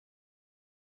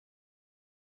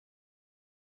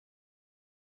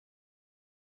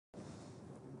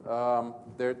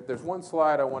There's one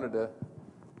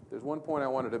point I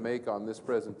wanted to make on this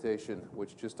presentation,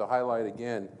 which just to highlight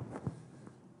again,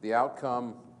 the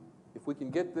outcome. If we can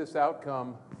get this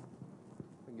outcome,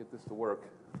 if we can get this to work.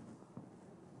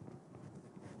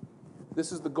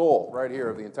 This is the goal right here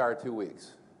of the entire 2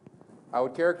 weeks. I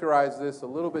would characterize this a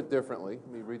little bit differently.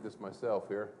 Let me read this myself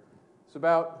here. It's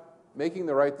about making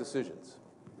the right decisions.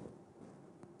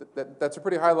 That's a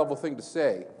pretty high-level thing to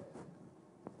say.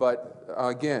 But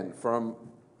again, from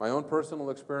my own personal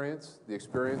experience, the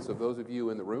experience of those of you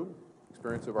in the room,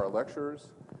 experience of our lecturers,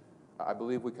 I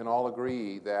believe we can all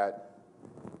agree that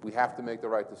we have to make the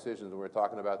right decisions when we're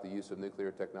talking about the use of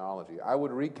nuclear technology. I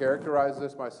would recharacterize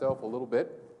this myself a little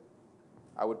bit.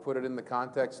 I would put it in the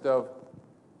context of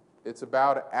it's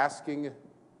about asking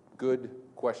good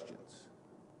questions.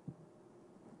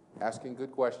 Asking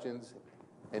good questions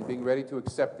and being ready to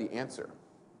accept the answer.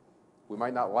 We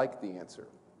might not like the answer.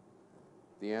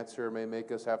 The answer may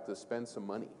make us have to spend some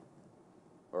money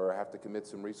or have to commit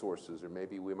some resources, or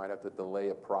maybe we might have to delay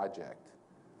a project.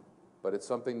 But it's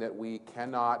something that we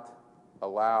cannot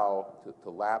allow to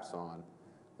lapse on,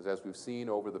 because as we've seen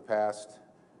over the past,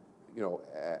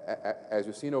 as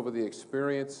we've seen over the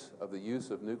experience of the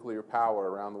use of nuclear power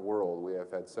around the world, we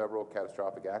have had several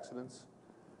catastrophic accidents,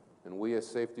 and we as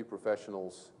safety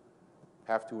professionals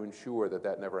have to ensure that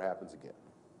that never happens again.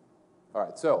 All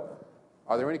right, so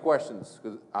are there any questions?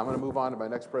 Because I'm going to move on to my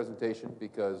next presentation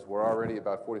because we're already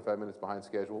about 45 minutes behind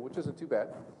schedule, which isn't too bad.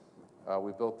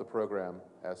 We built the program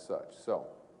as such. So,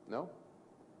 no?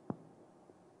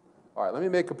 All right, let me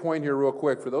make a point here real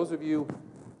quick. For those of you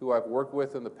who I've worked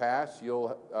with in the past,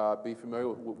 you'll be familiar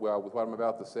with what I'm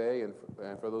about to say. And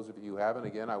for those of you who haven't,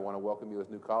 again, I want to welcome you as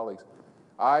new colleagues.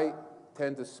 I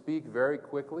tend to speak very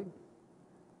quickly.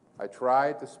 I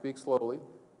try to speak slowly.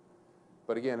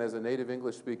 But again, as a native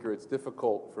English speaker, it's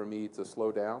difficult for me to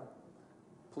slow down.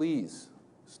 Please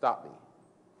stop me.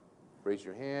 Raise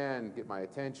your hand, get my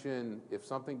attention. If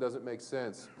something doesn't make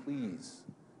sense, please.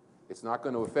 It's not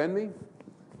going to offend me.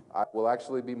 I will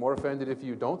actually be more offended if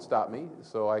you don't stop me,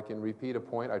 so I can repeat a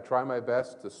point. I try my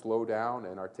best to slow down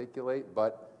and articulate,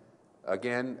 but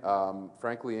again,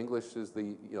 frankly, English is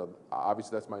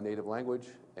obviously that's my native language,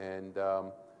 and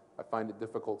I find it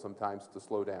difficult sometimes to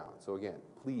slow down. So again,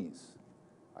 please,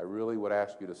 I really would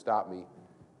ask you to stop me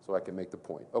so I can make the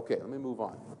point. Okay, let me move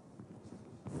on.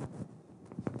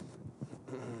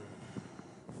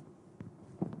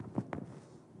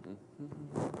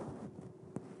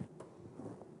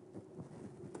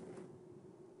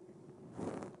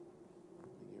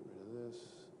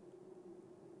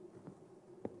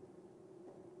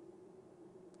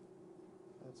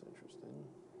 That's interesting.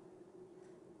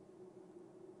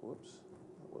 Whoops,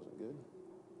 that wasn't good.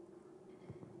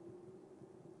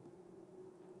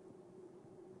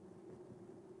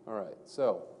 All right,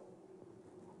 so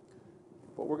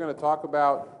what we're going to talk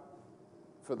about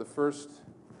for the first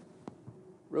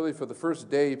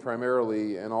day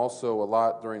primarily, and also a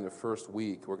lot during the first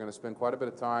week, we're going to spend quite a bit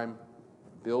of time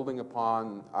building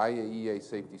upon IAEA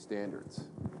Safety Standards.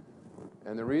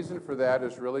 And the reason for that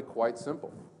is really quite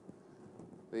simple.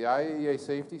 The IAEA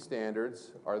Safety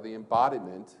Standards are the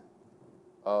embodiment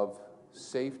of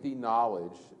safety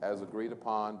knowledge as agreed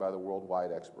upon by the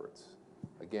worldwide experts.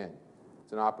 Again,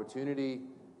 it's an opportunity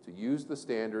to use the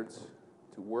standards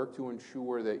to work to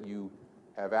ensure that you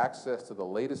have access to the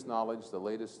latest knowledge, the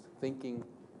latest thinking,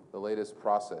 the latest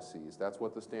processes. That's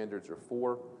what the standards are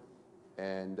for,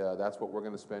 and that's what we're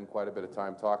going to spend quite a bit of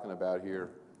time talking about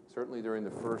here, certainly during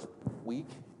the first week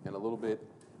and a little bit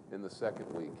in the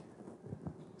second week.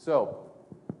 So,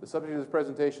 the subject of this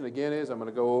presentation again is I'm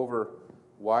going to go over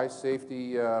why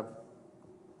safety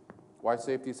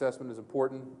assessment is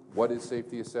important, what is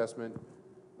safety assessment.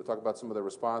 We'll talk about some of the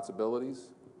responsibilities,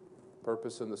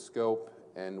 purpose and the scope,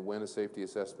 and when a safety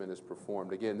assessment is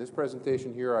performed. Again, this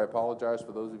presentation here, I apologize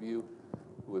for those of you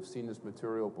who have seen this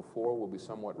material before, will be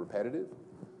somewhat repetitive.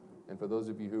 And for those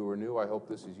of you who are new, I hope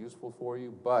this is useful for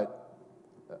you. But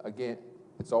again,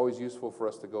 it's always useful for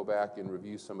us to go back and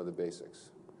review some of the basics.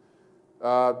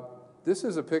 This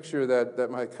is a picture that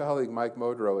my colleague Mike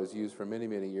Modrow has used for many,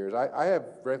 many years. I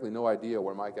have, frankly, no idea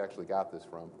where Mike actually got this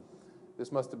from.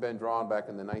 This must have been drawn back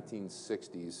in the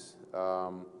 1960s.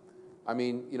 I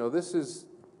mean, this is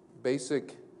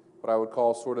basic, what I would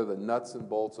call sort of the nuts and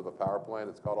bolts of a power plant.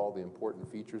 It's got all the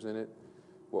important features in it.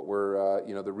 What we're,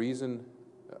 the reason,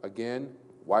 again,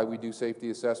 why we do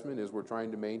safety assessment is we're trying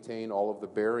to maintain all of the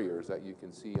barriers that you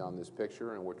can see on this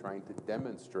picture, and we're trying to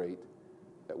demonstrate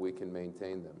that we can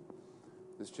maintain them.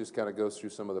 This just kind of goes through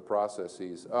some of the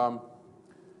processes. I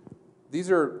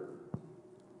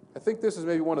think this is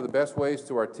maybe one of the best ways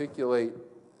to articulate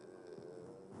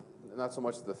not so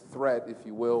much the threat, if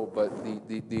you will, but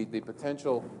the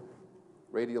potential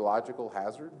radiological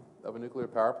hazard of a nuclear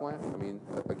power plant. I mean,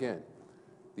 again,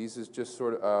 this is just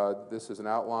sort of, this is an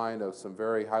outline of some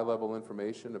very high-level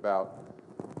information about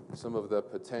some of the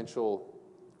potential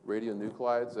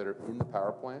radionuclides that are in the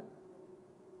power plant.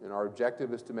 And our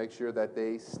objective is to make sure that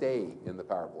they stay in the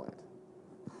power plant.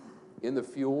 In the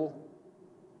fuel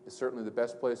is certainly the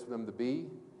best place for them to be,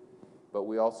 but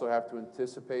we also have to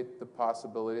anticipate the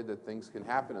possibility that things can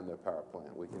happen in the power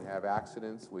plant. We can have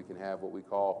accidents, we can have what we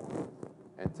call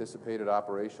anticipated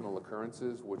operational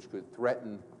occurrences, which could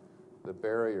threaten the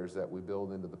barriers that we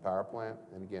build into the power plant.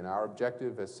 And again, our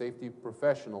objective as safety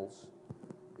professionals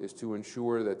is to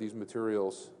ensure that these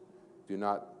materials do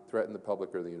not threaten the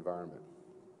public or the environment.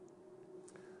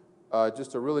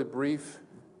 Just a really brief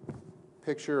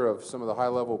picture of some of the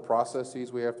high-level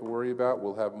processes we have to worry about.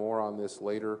 We'll have more on this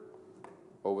later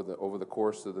over the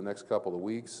course of the next couple of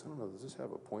weeks. I don't know, does this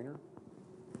have a pointer?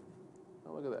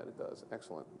 Oh, look at that, it does.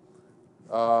 Excellent.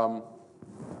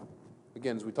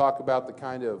 Again, as we talk about the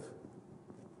kind of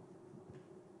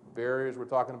barriers we're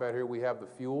talking about here, we have the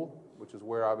fuel, which is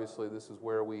where obviously this is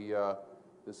where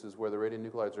the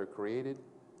radionuclides are created,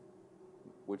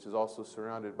 which is also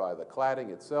surrounded by the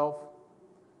cladding itself.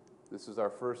 This is our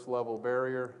first level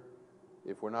barrier.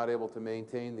 If we're not able to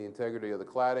maintain the integrity of the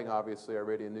cladding, obviously our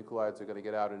radionuclides are going to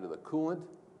get out into the coolant,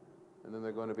 and then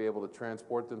they're going to be able to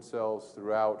transport themselves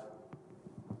throughout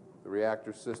the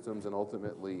reactor systems, and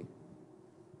ultimately,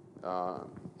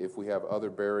 if we have other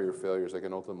barrier failures, they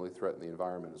can ultimately threaten the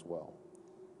environment as well.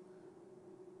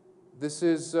 This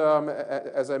is,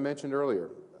 as I mentioned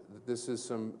earlier, this is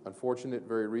some unfortunate,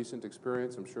 very recent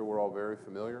experience. I'm sure we're all very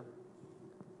familiar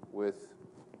with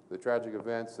the tragic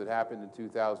events that happened in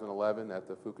 2011 at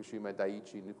the Fukushima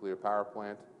Daiichi nuclear power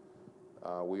plant.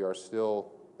 We are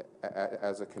still,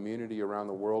 as a community around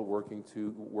the world, working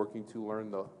to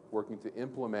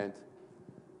implement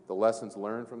the lessons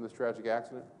learned from this tragic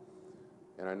accident.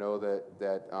 And I know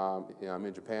that I'm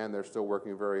in Japan. They're still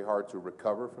working very hard to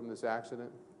recover from this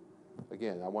accident.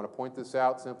 Again, I want to point this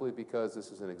out simply because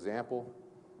this is an example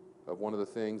of one of the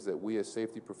things that we as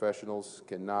safety professionals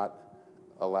cannot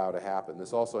allow to happen.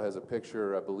 This also has a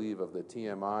picture, I believe, of the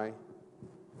TMI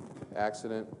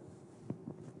accident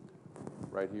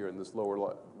right here in this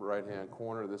lower right-hand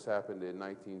corner. This happened in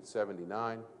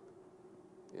 1979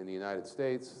 in the United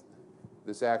States.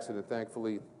 This accident,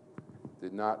 thankfully,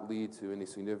 did not lead to any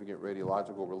significant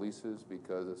radiological releases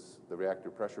because the reactor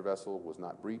pressure vessel was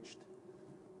not breached.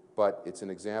 But it's an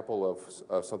example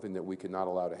of something that we cannot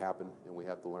allow to happen, and we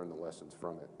have to learn the lessons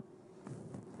from it.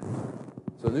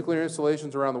 So nuclear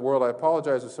installations around the world, I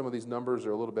apologize if some of these numbers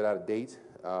are a little bit out of date,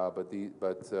 but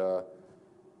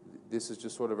this is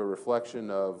just sort of a reflection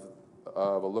of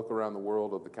a look around the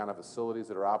world of the kind of facilities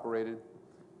that are operated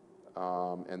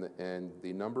and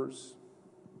the numbers.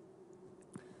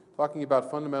 Talking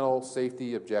about fundamental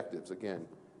safety objectives, again,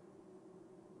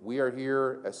 we are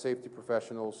here as safety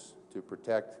professionals to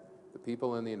protect the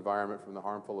people and the environment from the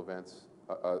harmful events,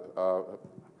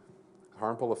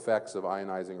 harmful effects of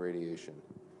ionizing radiation.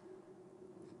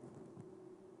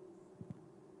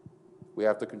 We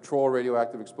have to control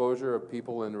radioactive exposure of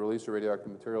people and release of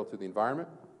radioactive material to the environment.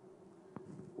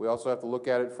 We also have to look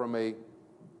at it from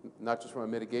not just from a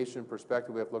mitigation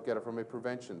perspective, we have to look at it from a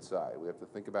prevention side. We have to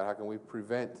think about how can we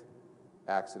prevent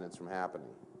accidents from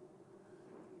happening.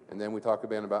 And then we talk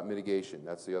about mitigation.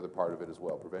 That's the other part of it as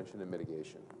well, prevention and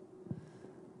mitigation.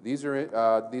 These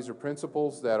are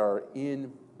principles that are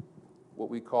in what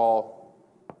we call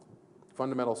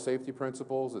fundamental safety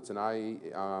principles. It's an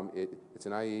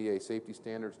IAEA Safety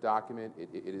Standards document.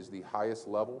 It is the highest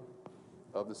level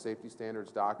of the Safety Standards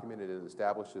document, and it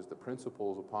establishes the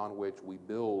principles upon which we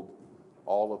build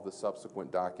all of the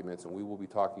subsequent documents, and we will be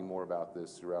talking more about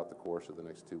this throughout the course of the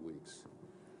next 2 weeks.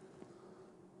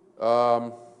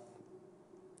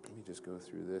 Let me just go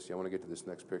through this. Yeah, I want to get to this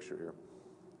next picture here.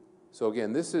 So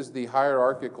again, this is the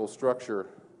hierarchical structure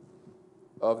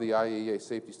of the IAEA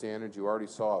Safety Standards. You already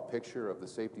saw a picture of the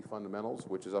safety fundamentals,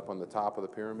 which is up on the top of the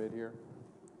pyramid here.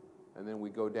 And then we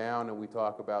go down and we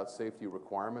talk about safety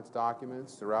requirements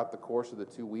documents. Throughout the course of the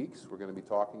 2 weeks, we're going to be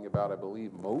talking about, I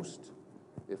believe, most,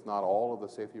 if not all, of the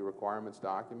safety requirements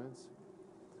documents.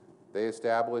 They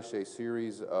establish a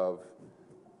series of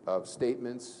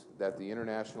statements that the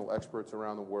international experts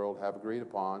around the world have agreed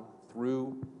upon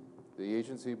through the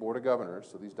agency Board of Governors.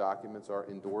 So these documents are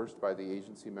endorsed by the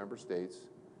agency member states,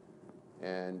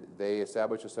 and they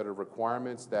establish a set of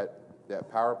requirements that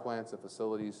power plants and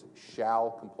facilities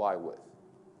shall comply with.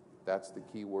 That's the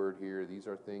key word here. These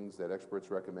are things that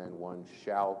experts recommend one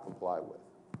shall comply with.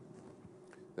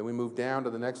 Then we move down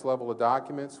to the next level of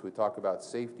documents. We talk about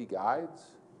safety guides.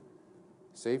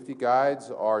 Safety guides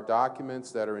are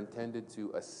documents that are intended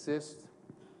to assist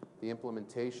the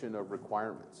implementation of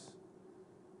requirements.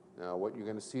 Now, what you're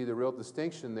going to see, the real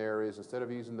distinction there is instead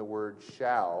of using the word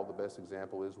shall, the best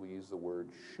example is we use the word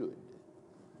should.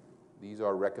 These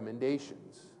are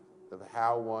recommendations of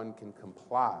how one can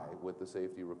comply with the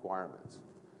safety requirements.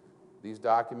 These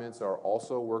documents are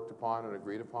also worked upon and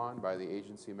agreed upon by the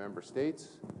agency member states,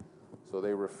 so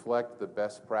they reflect the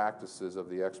best practices of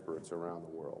the experts around the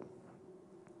world.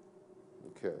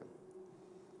 Okay.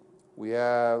 We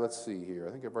have, let's see here,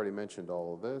 I think I've already mentioned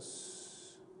all of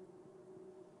this.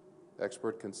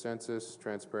 Expert consensus,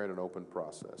 transparent and open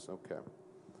process. Okay.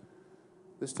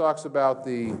 This talks about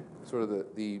the sort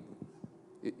of the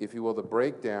if you will, the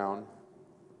breakdown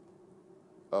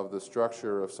of the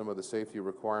structure of some of the safety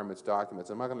requirements documents.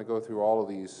 I'm not going to go through all of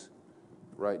these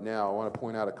right now. I want to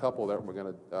point out a couple that we're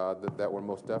going to that we're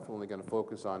most definitely going to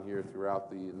focus on here throughout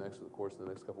the course of the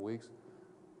next couple of weeks.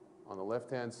 On the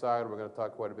left-hand side, we're going to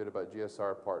talk quite a bit about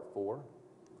GSR Part 4.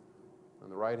 On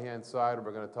the right-hand side,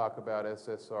 we're going to talk about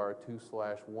SSR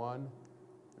 2/1 and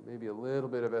maybe a little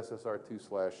bit of SSR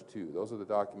 2/2. Those are the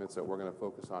documents that we're going to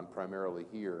focus on primarily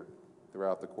here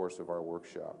throughout the course of our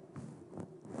workshop.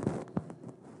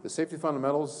 The safety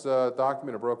fundamentals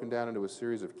document are broken down into a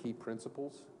series of key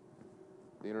principles.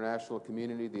 The international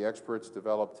community, the experts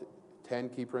developed 10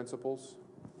 key principles,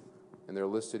 and they're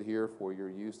listed here for your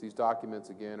use. These documents,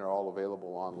 again, are all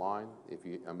available online if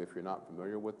you're not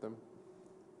familiar with them.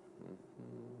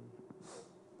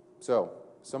 So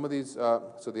some of these, the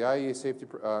IAEA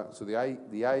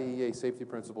safety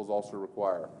principles also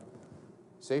require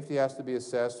safety has to be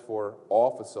assessed for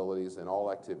all facilities and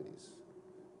all activities.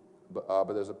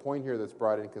 But there's a point here that's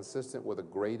brought in consistent with a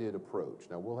graded approach.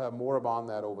 Now, we'll have more on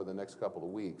that over the next couple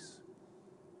of weeks.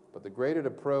 But the graded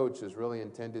approach is really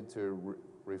intended to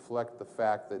reflect the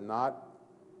fact that not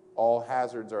all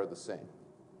hazards are the same.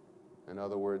 In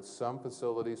other words, some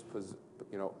facilities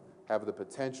have the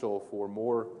potential for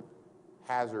more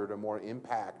hazard or more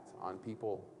impact on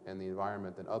people and the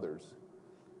environment than others.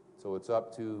 So it's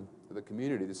up to the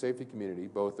community, the safety community,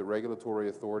 both the regulatory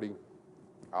authority,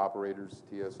 operators,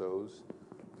 TSOs,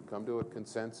 to come to a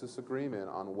consensus agreement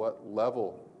on what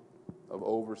level of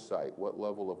oversight, what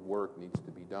level of work needs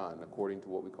to be done according to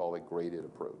what we call a graded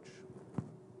approach.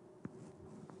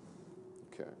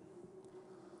 Okay.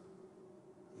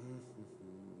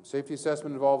 Safety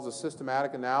assessment involves a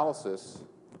systematic analysis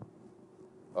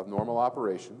of normal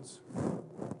operations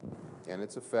and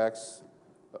its effects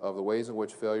of the ways in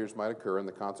which failures might occur and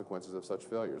the consequences of such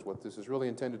failures. What this is really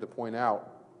intended to point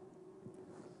out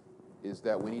is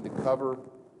that we need to cover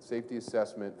safety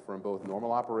assessment from both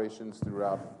normal operations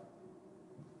throughout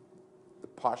the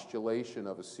postulation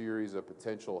of a series of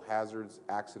potential hazards,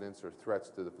 accidents, or threats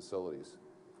to the facilities.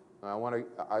 Now, I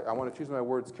want to choose my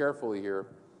words carefully here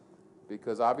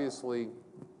because obviously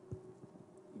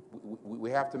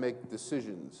we have to make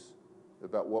decisions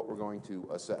about what we're going to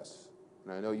assess.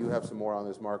 And I know you have some more on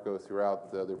this, Marco,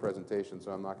 throughout the presentation,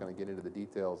 so I'm not going to get into the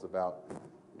details about,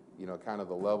 kind of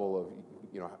the level of,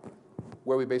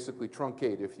 where we basically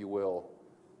truncate, if you will,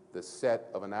 the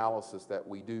set of analysis that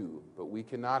we do. But we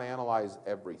cannot analyze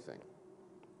everything.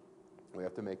 We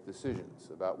have to make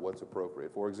decisions about what's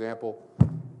appropriate. For example,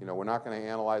 we're not going to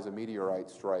analyze a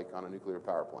meteorite strike on a nuclear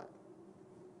power plant.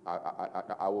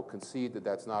 I will concede that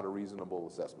that's not a reasonable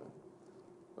assessment.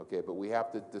 Okay, but we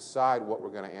have to decide what we're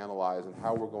going to analyze and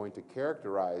how we're going to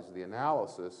characterize the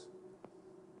analysis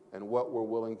and what we're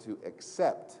willing to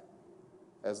accept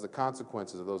as the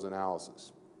consequences of those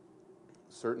analyses.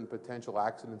 Certain potential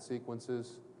accident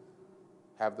sequences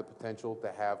have the potential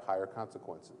to have higher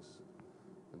consequences.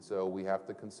 And so we have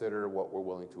to consider what we're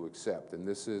willing to accept. And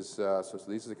this is, so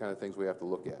these are the kind of things we have to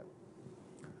look at.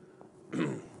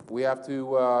 We have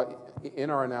to,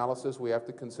 in our analysis, we have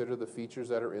to consider the features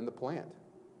that are in the plant.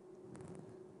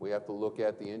 We have to look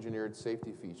at the engineered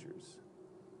safety features.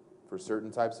 For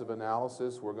certain types of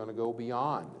analysis, we're going to go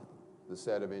beyond the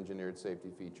set of engineered safety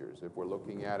features. If we're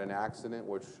looking at an accident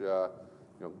which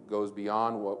goes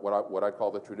beyond what I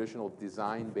call the traditional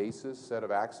design basis set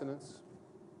of accidents,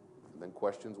 then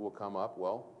questions will come up.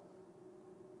 Well,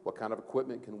 what kind of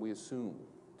equipment can we assume?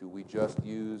 Do we just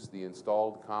use the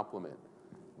installed complement?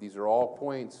 These are all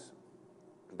points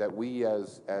that we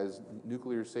as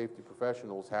nuclear safety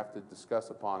professionals have to discuss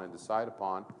upon and decide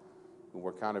upon. And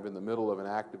we're kind of in the middle of an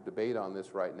active debate on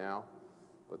this right now.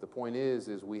 But the point is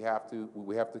we have to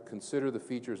consider the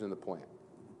features in the plant.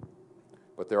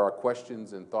 But there are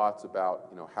questions and thoughts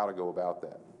about how to go about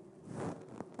that.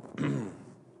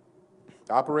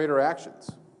 Operator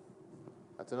actions.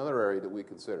 That's another area that we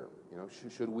consider. You know,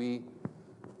 should we,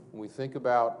 when we think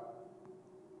about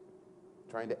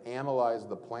trying to analyze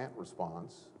the plant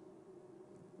response,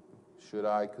 should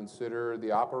I consider the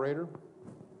operator,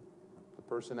 the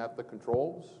person at the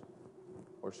controls,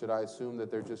 or should I assume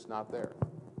that they're just not there?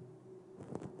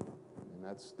 And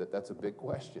that's a big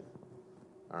question,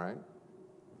 all right?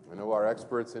 I know our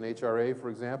experts in HRA,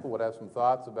 for example, would have some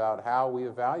thoughts about how we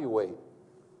evaluate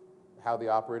how the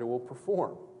operator will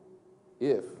perform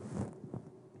if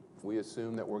we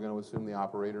assume that we're going to assume the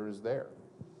operator is there.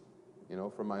 You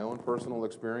know, from my own personal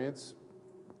experience,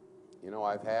 you know,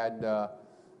 I've had,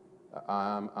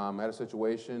 I'm at a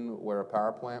situation where a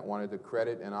power plant wanted to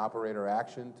credit an operator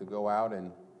action to go out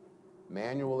and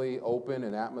manually open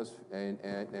an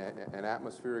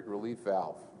atmospheric relief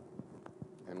valve.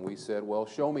 And we said, well,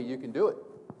 show me you can do it,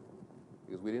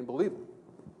 because we didn't believe them.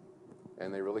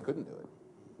 And they really couldn't do it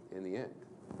in the end.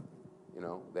 You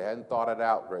know, they hadn't thought it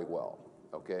out very well,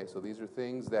 okay? So these are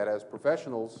things that as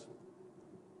professionals,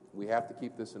 we have to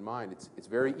keep this in mind. It's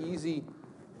very easy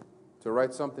to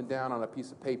write something down on a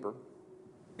piece of paper,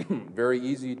 very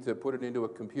easy to put it into a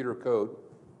computer code,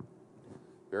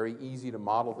 very easy to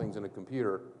model things in a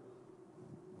computer,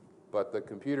 but the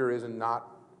computer is not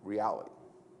reality.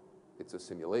 It's a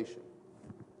simulation.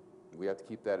 We have to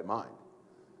keep that in mind,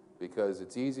 because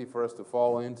it's easy for us to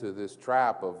fall into this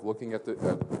trap of looking at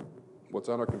what's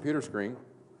on our computer screen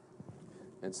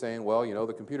and saying, well, you know,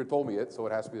 the computer told me it, so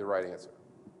it has to be the right answer.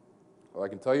 Well, I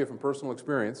can tell you from personal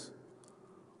experience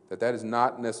that that is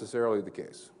not necessarily the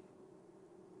case.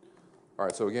 All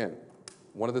right, so again,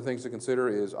 one of the things to consider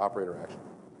is operator action.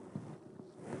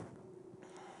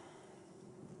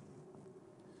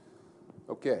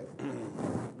 Okay.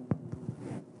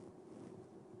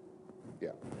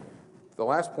 Yeah. The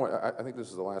last point, I think this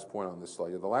is the last point on this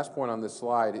slide. The last point on this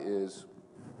slide is,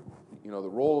 you know, the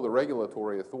role of the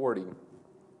regulatory authority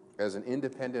as an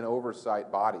independent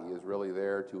oversight body is really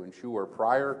there to ensure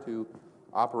prior to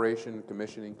operation,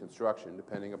 commissioning, construction,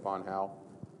 depending upon how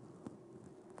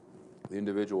the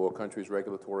individual country's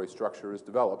regulatory structure is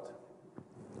developed,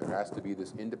 there has to be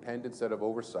this independent set of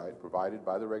oversight provided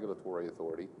by the regulatory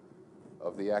authority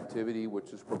of the activity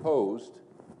which is proposed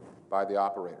by the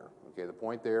operator. Okay, the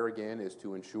point there again is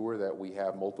to ensure that we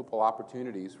have multiple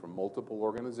opportunities from multiple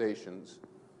organizations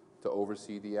to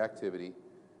oversee the activity.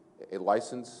 A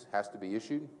license has to be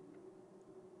issued,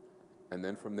 and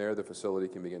then from there the facility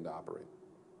can begin to operate.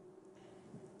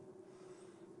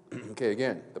 Okay,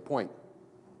 again, the point,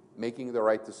 making the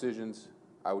right decisions,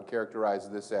 I would characterize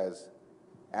this as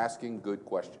asking good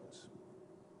questions.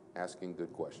 Asking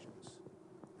good questions.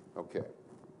 Okay.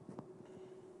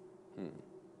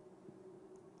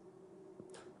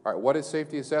 All right, what is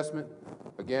safety assessment?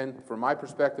 Again, from my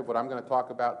perspective, what I'm going to talk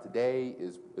about today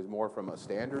is more from a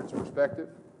standards perspective.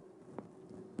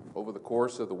 Over the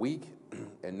course of the week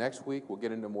and next week, we'll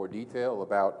get into more detail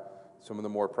about some of the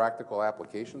more practical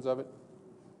applications of it.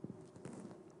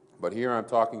 But here I'm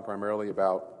talking primarily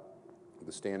about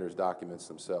the standards documents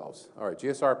themselves. All right,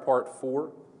 GSR Part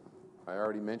 4. I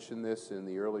already mentioned this in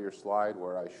the earlier slide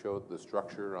where I showed the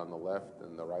structure on the left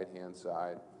and the right-hand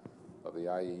side of the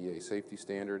IAEA Safety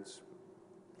Standards.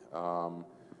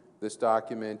 This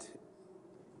document,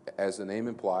 as the name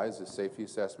implies, is safety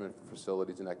assessment for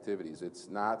facilities and activities. It's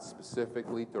not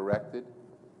specifically directed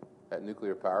at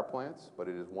nuclear power plants, but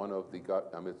it is one of the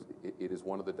it is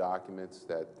one of the documents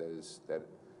that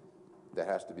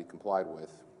has to be complied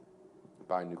with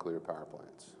by nuclear power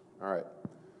plants. All right.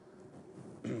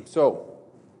 So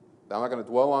I'm not going to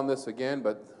dwell on this again,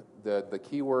 but the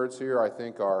key words here I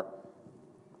think are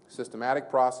systematic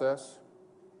process,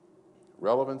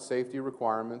 relevant safety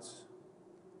requirements,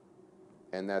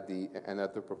 and that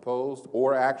the proposed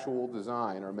or actual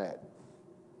design are met.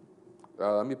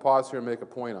 Let me pause here and make a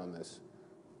point on this.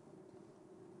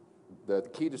 The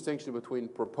key distinction between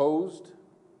proposed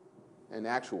and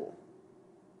actual.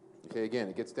 Okay, again,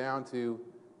 it gets down to,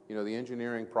 you know, the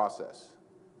engineering process.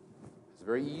 It's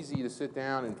very easy to sit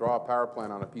down and draw a power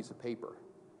plant on a piece of paper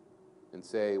and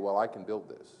say, well, I can build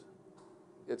this.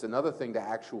 It's another thing to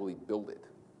actually build it.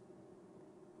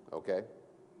 Okay?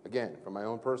 Again, from my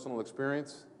own personal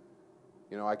experience,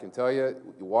 you know, I can tell you,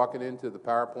 you're walking into the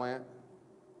power plant,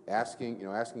 asking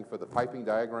for the piping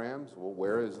diagrams. Well,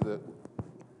 where is the?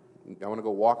 I want to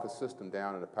go walk the system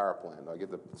down in a power plant. I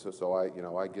get the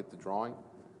I get the drawing.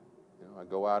 You know, I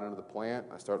go out into the plant.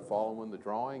 I start following the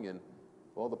drawing, and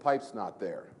well, the pipe's not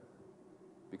there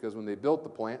because when they built the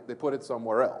plant, they put it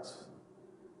somewhere else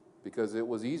because it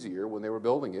was easier when they were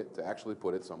building it to actually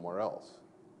put it somewhere else.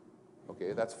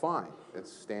 Okay, that's fine.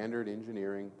 It's standard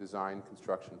engineering, design,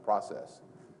 construction process.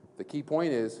 The key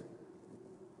point is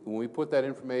when we put that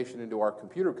information into our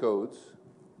computer codes,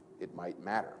 it might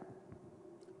matter.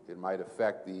 It might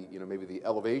affect the, maybe the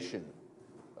elevation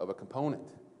of a component,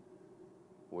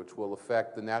 which will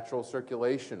affect the natural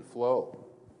circulation flow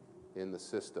in the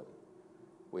system.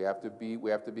 We have to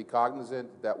be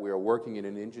cognizant that we are working in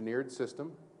an engineered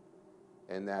system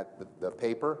and that the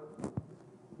paper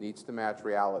needs to match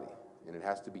reality, and it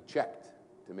has to be checked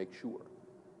to make sure.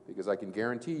 Because I can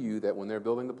guarantee you that when they're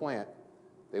building the plant,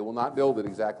 they will not build it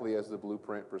exactly as the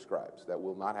blueprint prescribes. That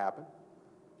will not happen.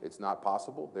 It's not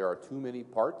possible. There are too many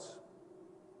parts.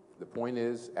 The point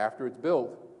is, after it's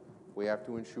built, we have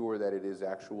to ensure that it is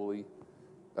actually,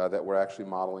 that we're actually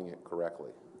modeling it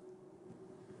correctly.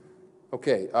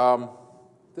 Okay,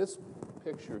 this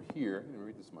picture here, I'm going to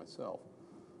read this myself,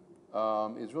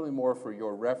 is really more for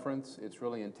your reference. It's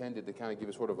really intended to kind of give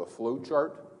us sort of a flow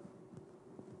chart.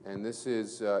 And this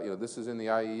is, this is in the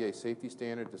IAEA Safety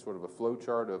Standards, it's sort of a flow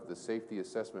chart of the safety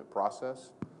assessment process.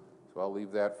 So I'll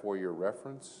leave that for your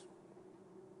reference.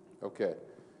 Okay,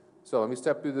 so let me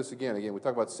step through this again. Again, we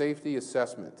talk about safety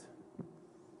assessment.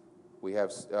 We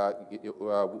have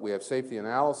safety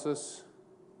analysis,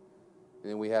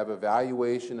 and then we have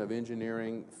evaluation of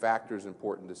engineering factors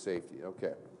important to safety.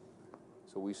 Okay,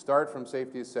 so we start from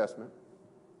safety assessment,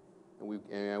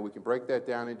 and we can break that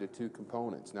down into two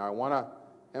components. Now, I want to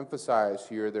emphasize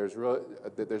here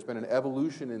that there's been an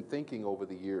evolution in thinking over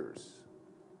the years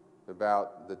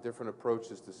about the different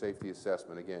approaches to safety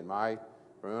assessment. Again, my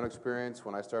own experience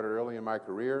when I started early in my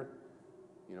career,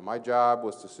 my job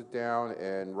was to sit down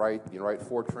and write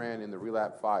Fortran in the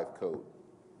RELAP 5 code.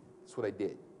 That's what I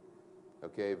did.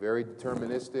 Okay, very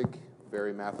deterministic,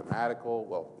 very mathematical.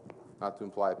 Well, not to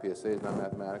imply a PSA is not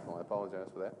mathematical. I apologize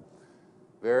for that.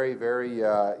 Very, very,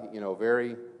 I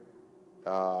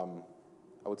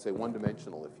would say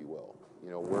one-dimensional, if you will.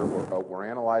 We're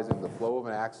analyzing the flow of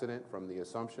an accident from the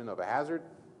assumption of a hazard,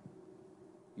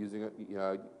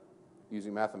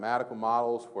 using mathematical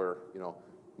models for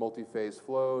multi-phase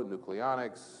flow,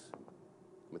 nucleonics,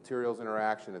 materials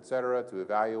interaction, et cetera, to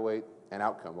evaluate an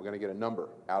outcome. We're going to get a number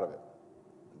out of it.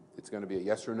 It's going to be a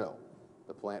yes or no.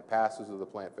 The plant passes or the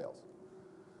plant fails.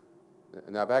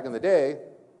 Now, back in the day,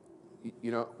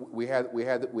 we had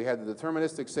the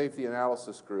deterministic safety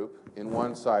analysis group in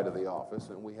one side of the office,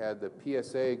 and we had the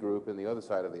PSA group in the other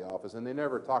side of the office, and they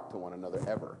never talked to one another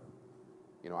ever.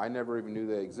 I never even knew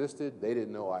they existed. They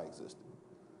didn't know I existed.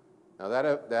 Now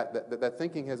that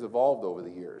thinking has evolved over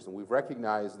the years, and we've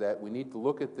recognized that we need to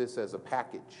look at this as a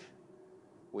package.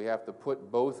 We have to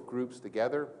put both groups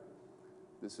together.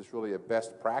 This is really a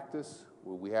best practice.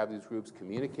 We have these groups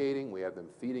communicating. We have them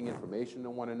feeding information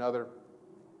to one another.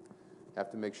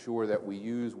 Have to make sure that we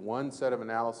use one set of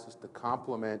analysis to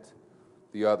complement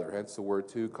the other, hence the word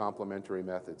two complementary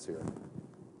methods here.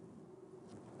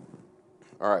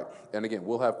 All right, and again,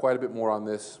 we'll have quite a bit more on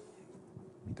this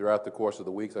throughout the course of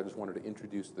the weeks. I just wanted to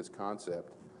introduce this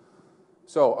concept.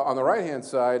 So on the right-hand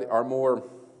side are more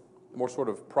sort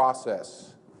of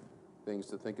process things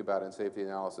to think about in safety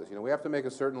analysis. We have to make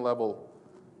a certain level,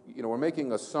 we're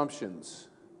making assumptions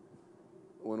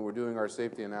when we're doing our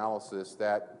safety analysis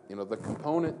that, the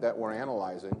component that we're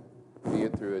analyzing, be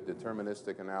it through a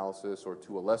deterministic analysis or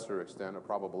to a lesser extent a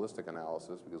probabilistic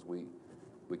analysis, because we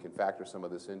can factor some of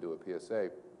this into a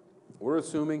PSA, we're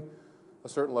assuming a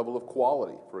certain level of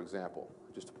quality, for example.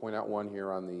 Just to point out one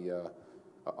here on the,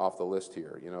 off the list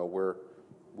here,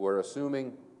 we're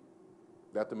assuming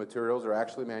that the materials are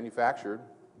actually manufactured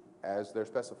as they're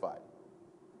specified.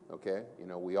 Okay,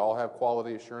 we all have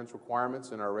quality assurance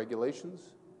requirements in our regulations.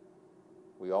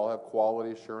 We all have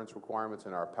quality assurance requirements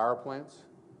in our power plants.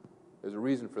 There's a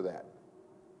reason for that.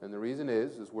 And the reason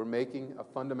is we're making a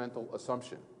fundamental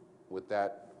assumption with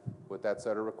that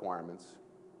set of requirements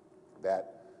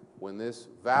that when this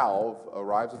valve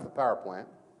arrives at the power plant,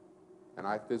 and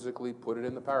I physically put it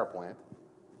in the power plant,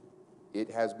 it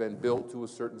has been built to a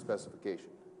certain specification.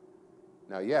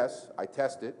 Now, yes, I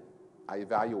test it, I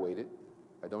evaluate it.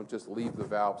 I don't just leave the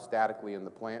valve statically in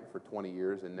the plant for 20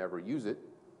 years and never use it.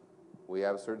 We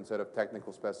have a certain set of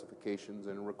technical specifications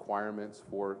and requirements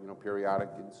for periodic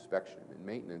inspection and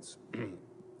maintenance.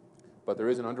 But there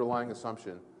is an underlying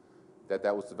assumption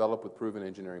that was developed with proven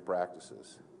engineering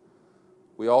practices.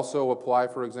 We also apply,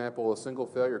 for example, a single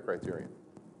failure criterion.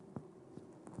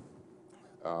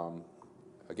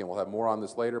 Again, we'll have more on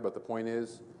this later, but the point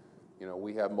is,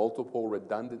 we have multiple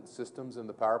redundant systems in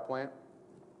the power plant.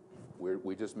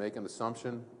 We just make an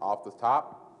assumption off the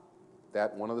top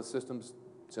that one of the systems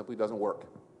simply doesn't work.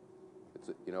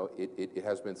 It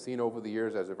has been seen over the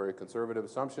years as a very conservative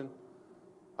assumption,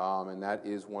 and that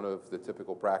is one of the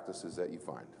typical practices that you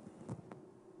find.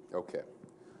 Okay.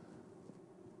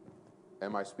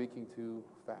 Am I speaking too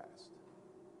fast?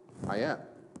 I am.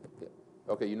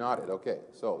 Okay, you nodded. Okay,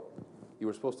 so you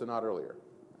were supposed to nod earlier.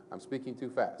 I'm speaking too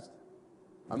fast.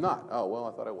 I'm not. Oh, well,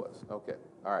 I thought I was. Okay.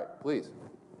 All right, please.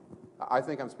 I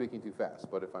think I'm speaking too fast,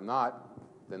 but if I'm not,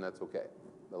 then that's okay.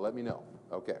 But let me know.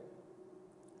 Okay.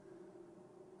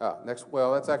 Next,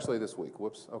 well, that's actually this week.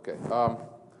 Whoops. Okay.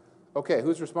 Okay,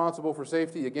 who's responsible for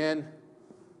safety? Again,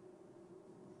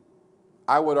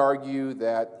 I would argue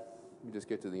that, let me just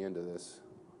get to the end of this.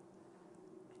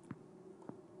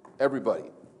 Everybody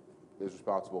is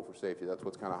responsible for safety. That's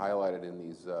what's kind of highlighted in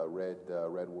these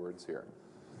red words here.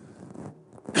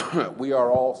 We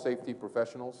are all safety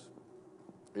professionals.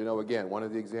 You know, again, one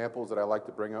of the examples that I like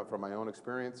to bring up from my own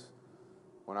experience,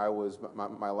 when I was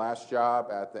my last job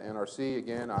at the NRC,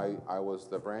 again, I was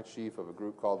the branch chief of a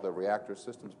group called the Reactor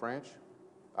Systems Branch.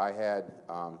 I had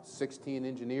 16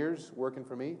 engineers working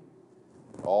for me,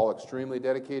 all extremely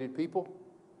dedicated people.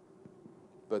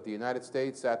 But the United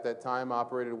States at that time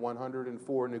operated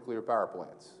 104 nuclear power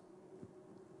plants.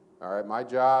 All right,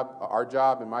 our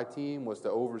job and my team was to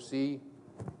oversee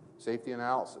safety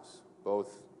analysis,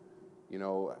 both, you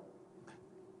know,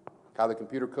 how the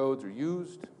computer codes are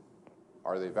used,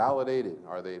 are they validated,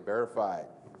 are they verified,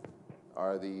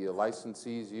 are the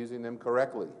licensees using them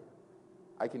correctly.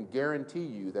 I can guarantee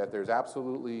you that there's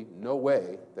absolutely no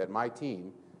way that my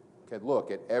team can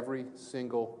look at every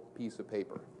single piece of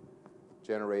paper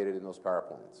generated in those power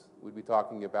plants. We'd be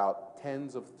talking about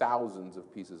tens of thousands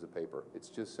of pieces of paper. It's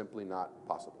just simply not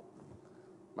possible.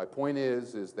 My point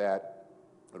is that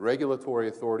the regulatory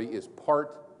authority is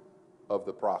part of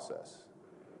the process.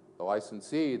 The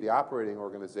licensee, the operating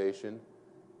organization,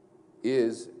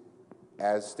 is,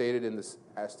 as stated in the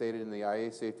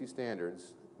IAEA Safety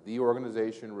Standards, the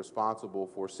organization responsible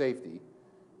for safety,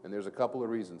 and there's a couple of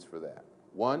reasons for that.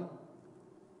 One,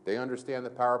 they understand the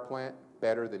power plant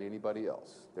better than anybody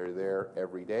else. They're there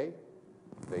every day.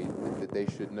 They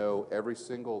should know every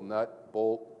single nut,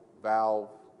 bolt, valve,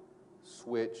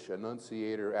 switch,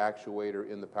 annunciator, actuator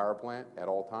in the power plant at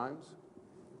all times.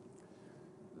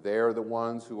 They're the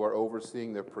ones who are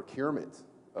overseeing the procurement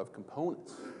of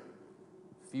components,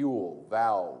 fuel,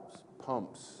 valves,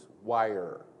 pumps,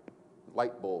 wire,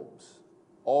 light bulbs,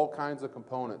 all kinds of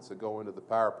components that go into the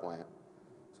power plant.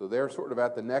 So they're sort of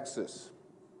at the nexus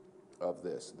of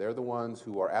this. They're the ones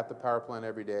who are at the power plant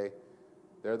every day.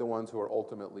 They're the ones who are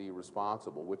ultimately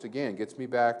responsible, which again gets me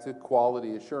back to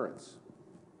quality assurance.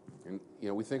 And you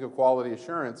know, we think of quality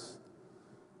assurance,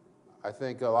 I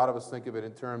think a lot of us think of it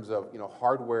in terms of, you know,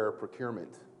 hardware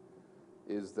procurement.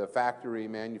 Is the factory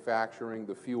manufacturing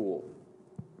the fuel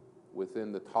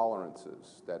within the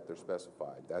tolerances that they're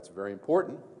specified? That's very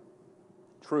important,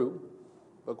 true,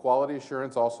 but quality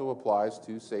assurance also applies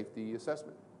to safety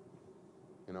assessment.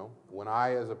 You know, when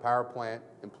I, as a power plant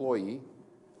employee,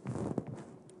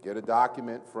 get a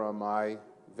document from my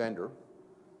vendor,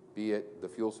 be it the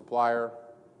fuel supplier,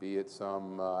 be it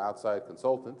some outside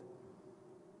consultant,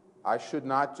 I should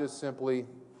not just simply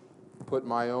put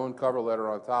my own cover letter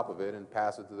on top of it and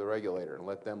pass it to the regulator and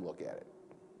let them look at it.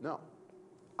 No.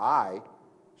 I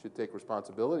should take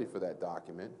responsibility for that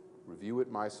document, review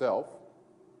it myself,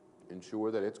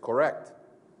 ensure that it's correct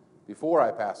before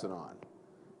I pass it on.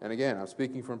 And again, I'm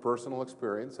speaking from personal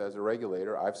experience as a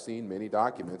regulator. I've seen many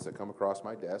documents that come across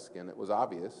my desk, and it was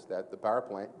obvious that the power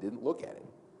plant didn't look at it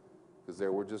because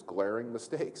there were just glaring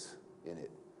mistakes in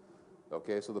it.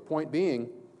 Okay, so the point being,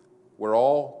 we're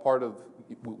all part of,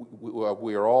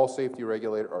 we are all safety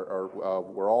regulator,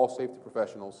 we're all safety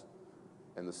professionals,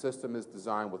 and the system is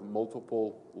designed with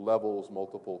multiple levels,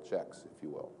 multiple checks, if you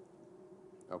will.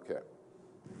 Okay.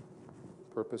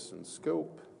 Purpose and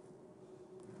scope.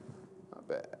 Not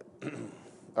bad.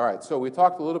 All right, so we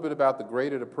talked a little bit about the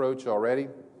graded approach already.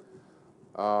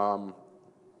 I'm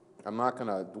not going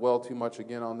to dwell too much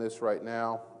again on this right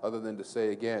now, other than to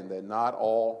say again that not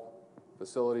all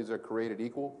facilities are created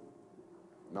equal.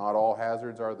 Not all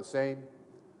hazards are the same.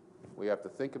 We have to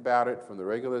think about it from the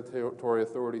regulatory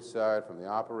authority side, from the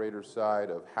operator side,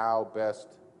 of how best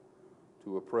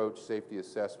to approach safety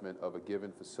assessment of a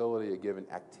given facility, a given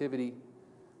activity,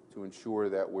 to ensure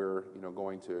that we're, you know,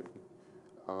 going to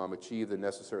achieve the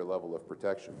necessary level of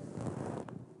protection.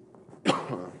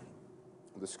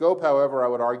 The scope, however, I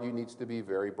would argue needs to be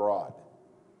very broad.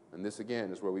 And this,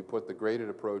 again, is where we put the graded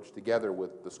approach together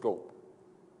with the scope.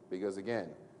 Because, again,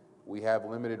 we have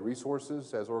limited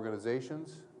resources as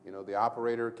organizations. You know, the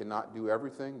operator cannot do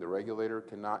everything. The regulator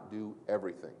cannot do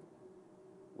everything.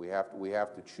 We have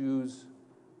to choose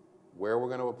where we're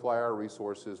going to apply our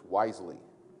resources wisely.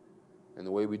 And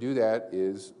the way we do that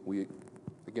is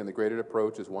again, the graded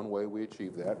approach is one way we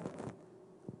achieve that.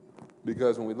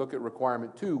 Because when we look at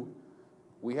requirement 2,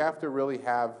 we have to really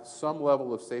have some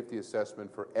level of safety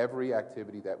assessment for every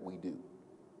activity that we do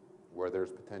where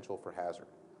there's potential for hazard,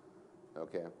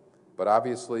 okay? But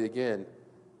obviously, again,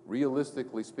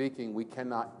 realistically speaking, we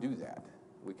cannot do that.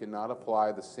 We cannot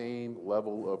apply the same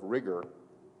level of rigor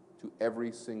to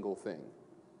every single thing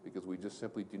because we just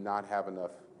simply do not have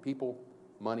enough people,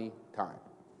 money, time.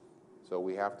 So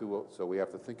we have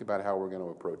to think about how we're going to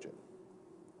approach it.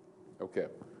 Okay.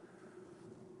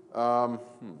 I've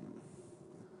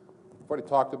already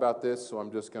talked about this, so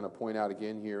I'm just going to point out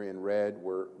again here in red,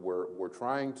 we're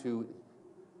trying to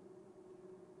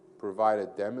provide a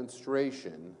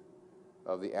demonstration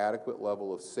of the adequate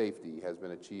level of safety has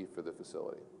been achieved for the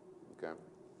facility. Okay.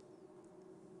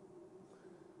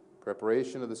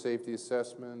 Preparation of the safety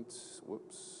assessment.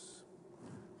 Whoops.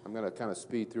 I'm going to kind of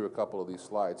speed through a couple of these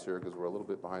slides here because we're a little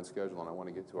bit behind schedule and I want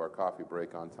to get to our coffee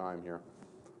break on time here.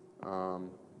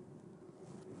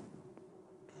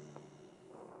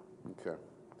 Okay.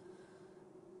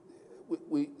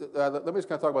 Let me just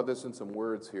kind of talk about this in some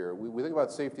words here. We think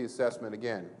about safety assessment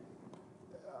again.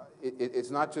 It's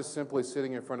not just simply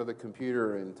sitting in front of the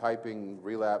computer and typing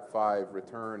relap 5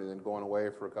 return and then going away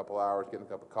for a couple hours, getting a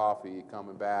cup of coffee,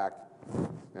 coming back,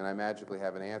 and I magically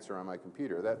have an answer on my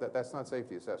computer. That's not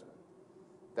safety assessment.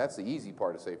 That's the easy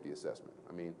part of safety assessment.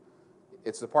 I mean,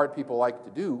 it's the part people like to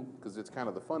do because it's kind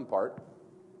of the fun part,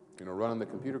 you know, running the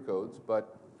computer codes,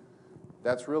 but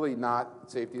that's really not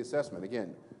safety assessment.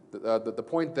 Again, the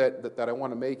point that I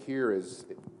want to make here is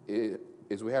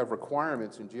we have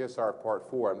requirements in GSR Part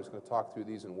 4. I'm just going to talk through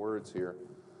these in words here,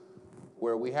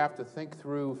 where we have to think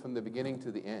through from the beginning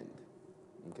to the end.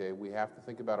 Okay, we have to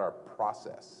think about our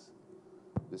process.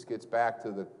 This gets back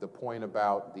to the point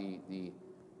about the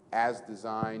as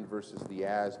designed versus the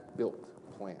as built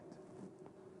plant.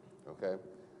 Okay,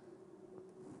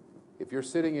 if you're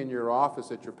sitting in your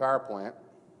office at your power plant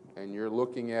and you're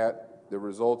looking at the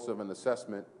results of an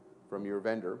assessment from your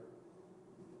vendor,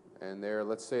 and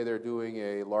let's say they're doing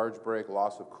a large break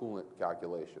loss of coolant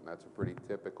calculation. That's a pretty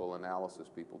typical analysis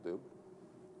people do.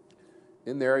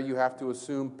 In there, you have to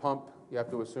assume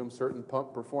certain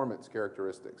pump performance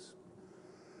characteristics.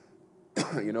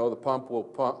 You know, the pump will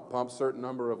pump certain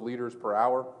number of liters per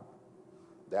hour.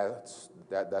 That's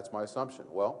my assumption.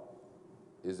 Well,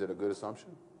 is it a good assumption?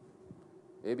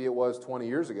 Maybe it was 20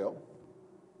 years ago,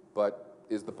 but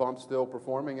is the pump still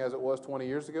performing as it was 20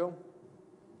 years ago?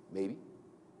 Maybe.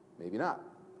 Maybe not.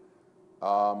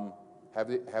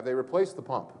 Have they replaced the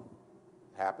pump?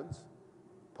 Happens.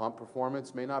 Pump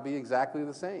performance may not be exactly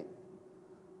the same.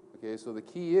 Okay, so the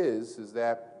key is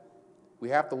that we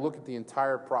have to look at the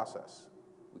entire process.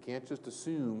 We can't just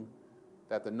assume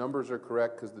that the numbers are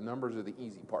correct because the numbers are the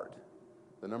easy part.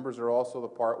 The numbers are also the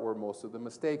part where most of the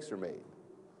mistakes are made.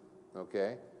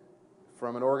 Okay?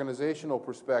 From an organizational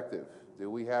perspective, do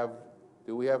we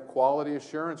have quality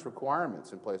assurance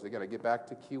requirements in place? Again, I get back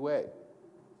to QA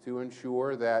to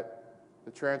ensure that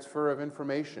the transfer of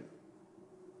information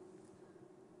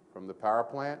from the power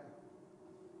plant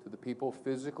to the people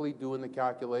physically doing the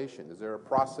calculation, is there a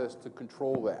process to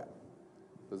control that?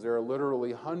 Because there are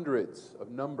literally hundreds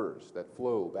of numbers that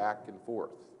flow back and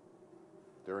forth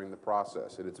during the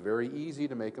process, and it's very easy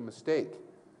to make a mistake.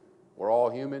 We're all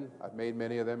human. I've made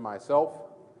many of them myself.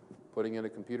 Putting in a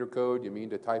computer code, you mean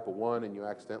to type a 1 and you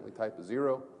accidentally type a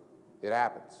 0. It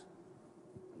happens.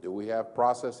 Do we have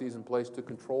processes in place to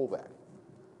control that?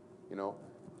 You know,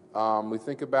 we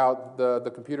think about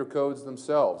the computer codes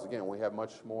themselves. Again, we have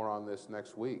much more on this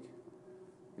next week.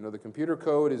 You know, the computer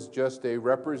code is just a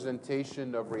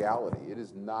representation of reality. It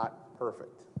is not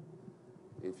perfect.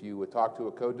 If you would talk to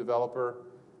a code developer,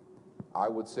 I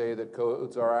would say that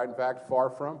codes are, in fact, far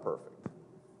from perfect.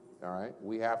 All right?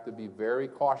 We have to be very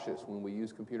cautious when we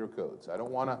use computer codes. I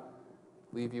don't want to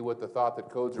leave you with the thought that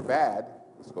codes are bad.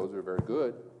 These codes are very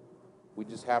good. We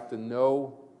just have to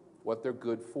know what they're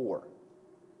good for.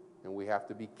 And we have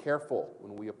to be careful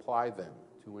when we apply them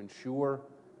to ensure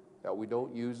that we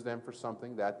don't use them for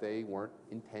something that they weren't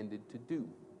intended to do.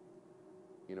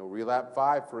 You know, Relap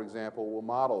 5, for example, will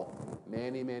model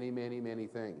many, many, many, many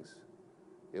things.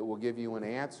 It will give you an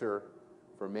answer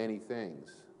for many things,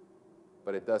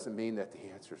 but it doesn't mean that the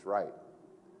answer's right.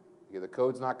 Because the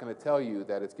code's not going to tell you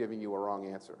that it's giving you a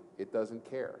wrong answer. It doesn't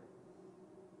care.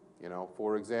 You know,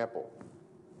 for example,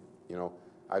 you know,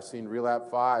 I've seen Relap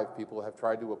 5, people have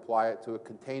tried to apply it to a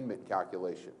containment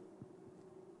calculation.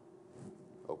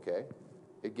 Okay,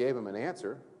 it gave them an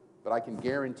answer, but I can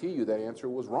guarantee you that answer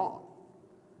was wrong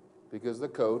because the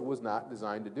code was not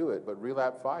designed to do it. But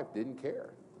Relap 5 didn't care.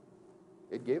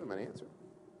 It gave them an answer.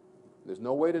 There's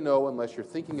no way to know unless you're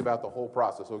thinking about the whole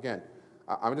process. So again,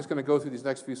 I'm just going to go through these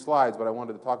next few slides, but I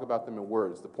wanted to talk about them in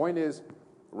words. The point is,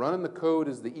 running the code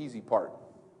is the easy part.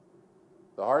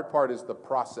 The hard part is the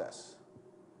process.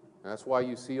 And that's why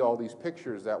you see all these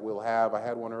pictures that we'll have. I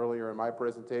had one earlier in my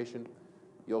presentation.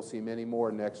 You'll see many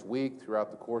more next week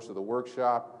throughout the course of the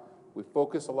workshop. We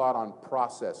focus a lot on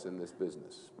process in this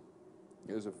business.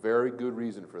 There's a very good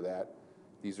reason for that.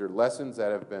 These are lessons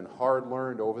that have been hard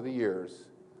learned over the years.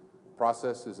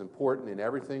 Process is important in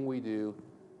everything we do,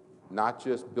 not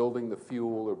just building the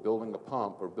fuel or building the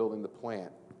pump or building the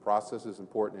plant. Process is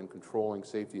important in controlling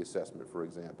safety assessment, for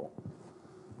example.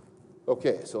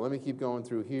 Okay, so let me keep going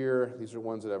through here. These are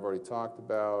ones that I've already talked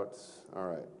about. All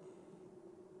right.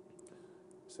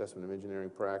 Assessment of engineering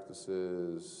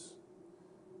practices,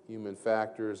 human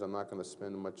factors. I'm not going to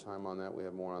spend much time on that. We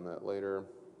have more on that later.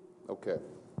 Okay.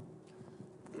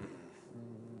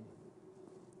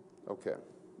 Okay.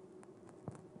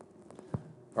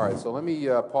 All right, so let me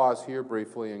pause here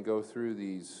briefly and go through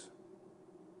these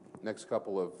next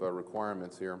couple of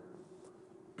requirements here,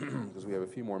 because we have a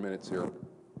few more minutes here.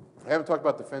 I haven't talked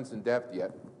about defense in depth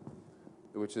yet,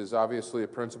 which is obviously a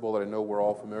principle that I know we're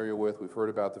all familiar with. We've heard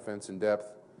about defense in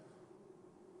depth.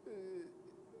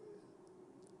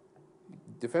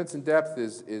 Defense in depth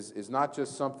is not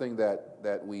just something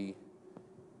that we,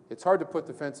 it's hard to put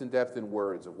defense in depth in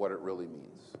words of what it really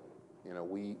means. You know,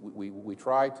 we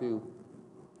try to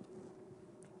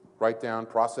write down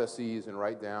processes and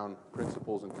write down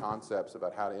principles and concepts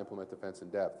about how to implement defense in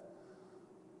depth.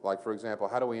 Like, for example,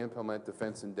 how do we implement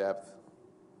defense in depth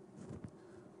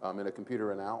in a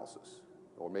computer analysis?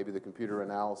 Or maybe the computer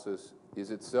analysis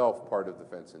is itself part of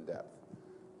defense in depth.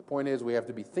 The point is, we have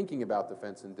to be thinking about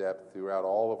defense in depth throughout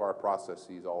all of our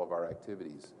processes, all of our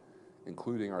activities,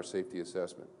 including our safety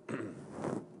assessment.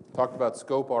 Talked about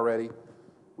scope already.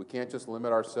 We can't just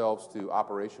limit ourselves to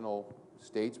operational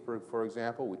states, for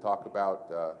example. We talk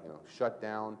about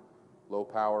shutdown, low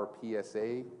power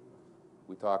PSA.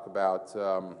 We talk about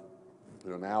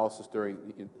analysis during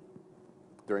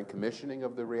commissioning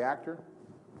of the reactor.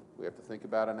 We have to think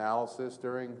about analysis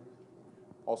during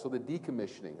also the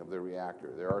decommissioning of the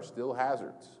reactor. There are still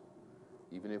hazards.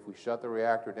 Even if we shut the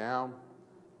reactor down,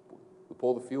 we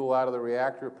pull the fuel out of the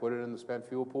reactor, put it in the spent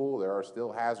fuel pool, there are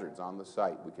still hazards on the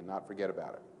site. We cannot forget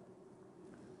about it.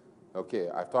 Okay,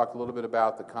 I've talked a little bit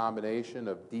about the combination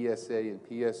of DSA and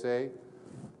PSA.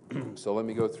 So let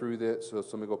me go through this. So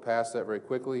let me go past that very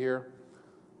quickly here.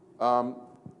 The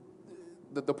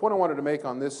point I wanted to make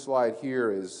on this slide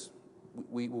here is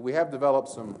we have developed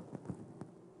some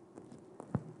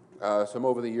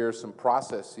over the years, some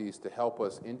processes to help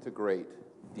us integrate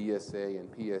DSA and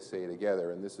PSA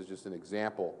together. And this is just an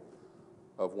example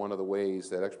of one of the ways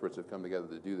that experts have come together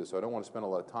to do this. So I don't want to spend a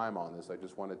lot of time on this. I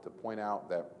just wanted to point out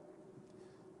that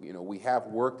we have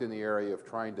worked in the area of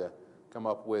trying to come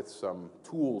up with some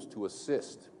tools to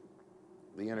assist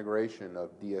the integration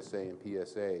of DSA and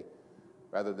PSA,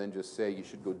 rather than just say you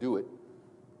should go do it.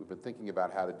 We've been thinking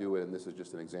about how to do it, and this is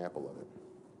just an example of it.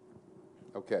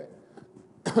 Okay.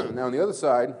 Now on the other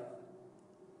side,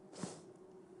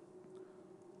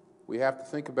 we have to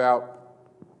think about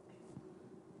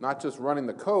not just running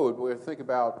the code, but we have to think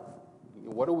about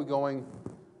what are we going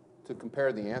to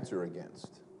compare the answer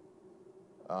against.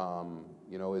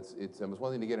 It's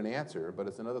one thing to get an answer, but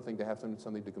it's another thing to have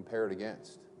something to compare it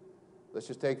against. Let's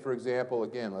just take, for example,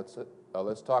 again, let's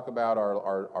talk about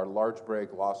our large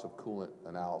break loss of coolant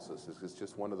analysis. It's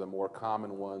just one of the more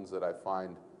common ones that I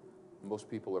find most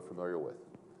people are familiar with.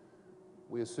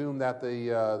 We assume that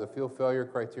the fuel failure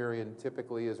criterion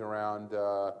typically is around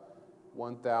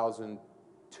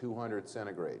 1,200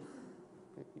 centigrade.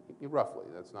 Roughly,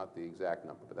 that's not the exact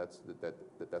number, but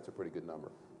that's a pretty good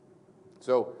number.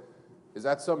 So is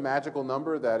that some magical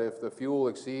number that if the fuel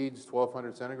exceeds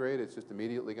 1,200 centigrade, it's just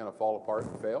immediately going to fall apart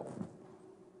and fail?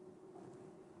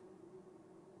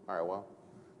 All right, well,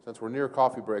 since we're near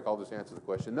coffee break, I'll just answer the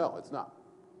question. No, it's not.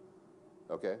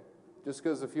 Okay? Just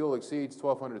because the fuel exceeds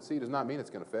 1,200 C does not mean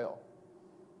it's going to fail.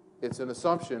 It's an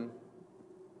assumption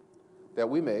that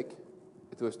we make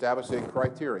to establish a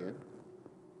criterion,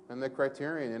 and the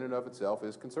criterion in and of itself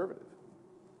is conservative.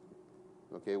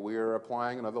 Okay, we are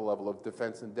applying another level of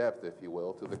defense in depth, if you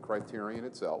will, to the criterion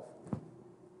itself,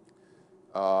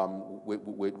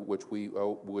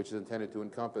 which is intended to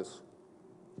encompass,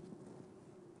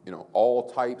 all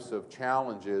types of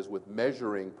challenges with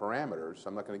measuring parameters.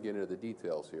 I'm not going to get into the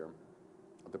details here.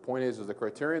 But the point is the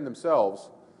criterion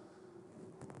themselves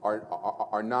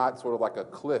are not sort of like a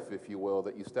cliff, if you will,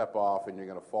 that you step off and you're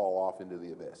going to fall off into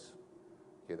the abyss.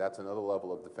 Okay, that's another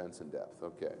level of defense in depth.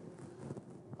 Okay.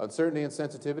 Uncertainty and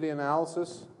sensitivity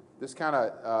analysis. This kind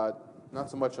of not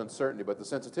so much uncertainty, but the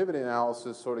sensitivity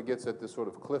analysis sort of gets at this sort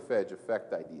of cliff edge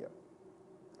effect idea.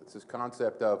 It's this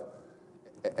concept of,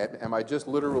 am I just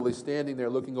literally standing there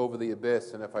looking over the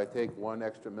abyss, and if I take 1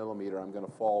 extra millimeter, I'm going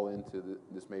to fall into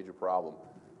this major problem?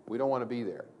 We don't want to be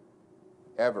there,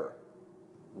 ever,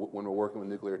 when we're working with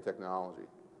nuclear technology.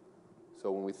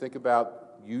 So when we think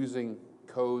about using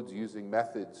codes, using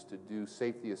methods to do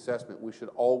safety assessment, we should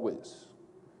always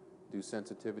do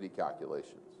sensitivity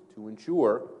calculations to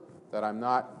ensure that I'm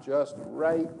not just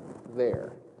right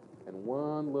there, and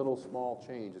one little small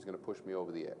change is going to push me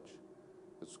over the edge.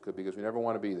 Because we never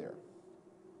want to be there.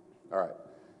 All right.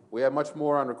 We have much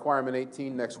more on requirement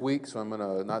 18 next week, so I'm going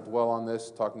to not dwell on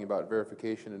this, talking about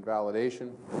verification and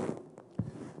validation.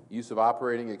 Use of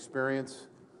operating experience.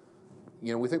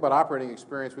 You know, we think about operating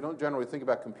experience, we don't generally think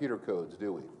about computer codes,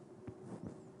 do we?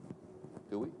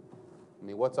 Do we? I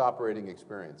mean, what's operating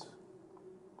experience?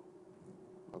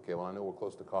 Okay, well, I know we're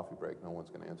close to coffee break. No one's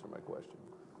going to answer my question.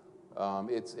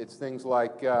 It's things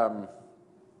like,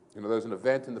 you know, there's an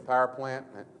event in the power plant.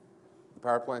 The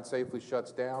power plant safely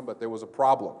shuts down, but there was a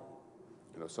problem.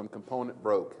 You know, some component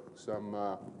broke. Some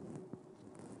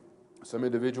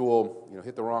individual, you know,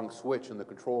 hit the wrong switch in the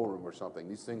control room or something.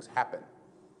 These things happen.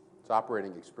 It's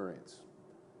operating experience.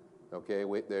 Okay,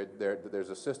 there's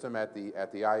a system at the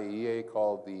IAEA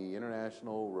called the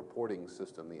International Reporting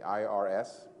System, the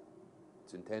IRS.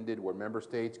 It's intended where member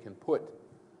states can put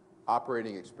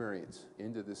operating experience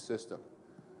into this system.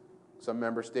 Some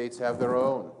member states have their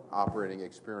own operating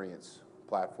experience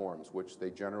platforms, which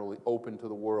they generally open to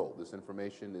the world. This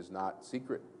information is not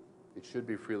secret. It should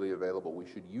be freely available. We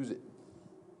should use it.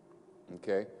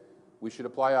 Okay? We should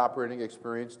apply operating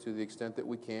experience to the extent that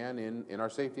we can in our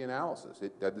safety analysis.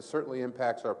 That certainly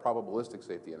impacts our probabilistic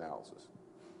safety analysis.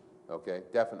 Okay?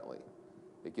 Definitely.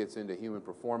 It gets into human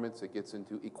performance. It gets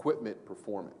into equipment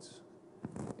performance.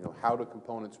 You know, how do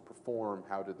components perform?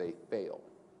 How do they fail?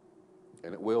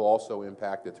 And it will also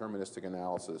impact deterministic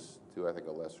analysis to, I think,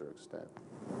 a lesser extent.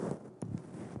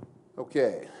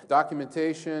 Okay,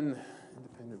 documentation,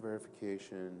 independent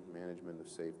verification, management of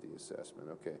safety assessment.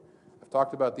 Okay, I've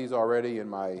talked about these already in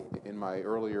my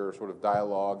earlier sort of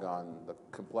dialogue on the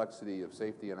complexity of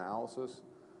safety analysis.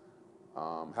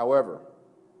 However,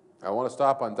 I want to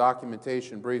stop on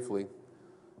documentation briefly.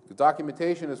 The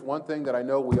documentation is one thing that I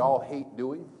know we all hate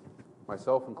doing,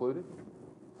 myself included.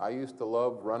 I used to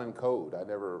love running code. I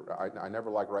never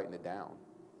liked writing it down.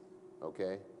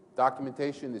 Okay?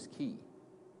 Documentation is key.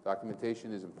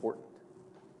 Documentation is important.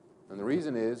 And the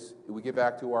reason is, we get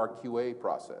back to our QA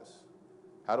process.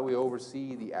 How do we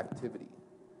oversee the activity?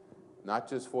 Not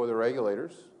just for the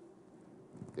regulators,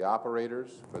 the operators,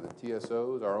 for the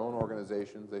TSOs, our own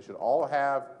organizations. They should all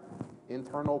have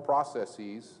internal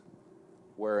processes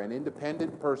where an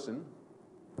independent person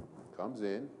comes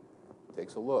in,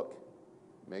 takes a look,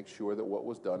 make sure that what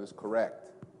was done is correct.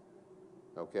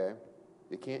 Okay?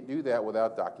 You can't do that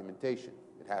without documentation.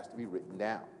 It has to be written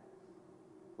down.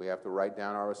 We have to write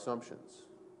down our assumptions,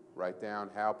 write down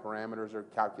how parameters are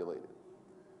calculated,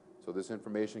 so this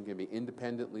information can be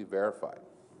independently verified.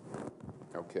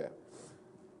 Okay.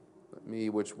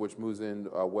 Which moves in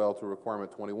well to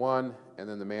requirement 21, and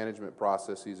then the management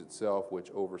processes itself, which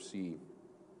oversee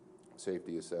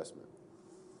safety assessment.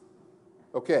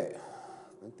 Okay.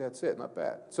 I think that's it, not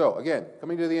bad. So again,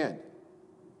 coming to the end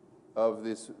of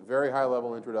this very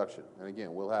high-level introduction, and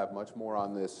again, we'll have much more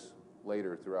on this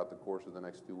later throughout the course of the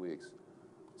next 2 weeks.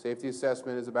 Safety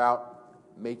assessment is about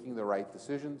making the right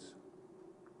decisions.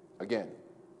 Again,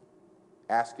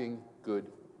 asking good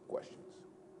questions.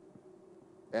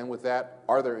 And with that,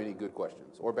 are there any good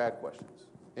questions or bad questions?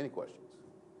 Any questions?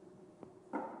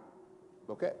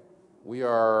 Okay. We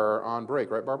are on break,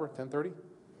 right, Barbara? 10:30?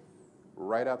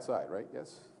 Right outside, right?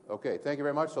 Yes? Okay, thank you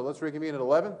very much. So let's reconvene at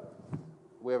 11.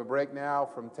 We have a break now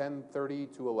from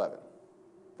 10:30 to 11.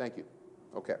 Thank you.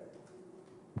 Okay.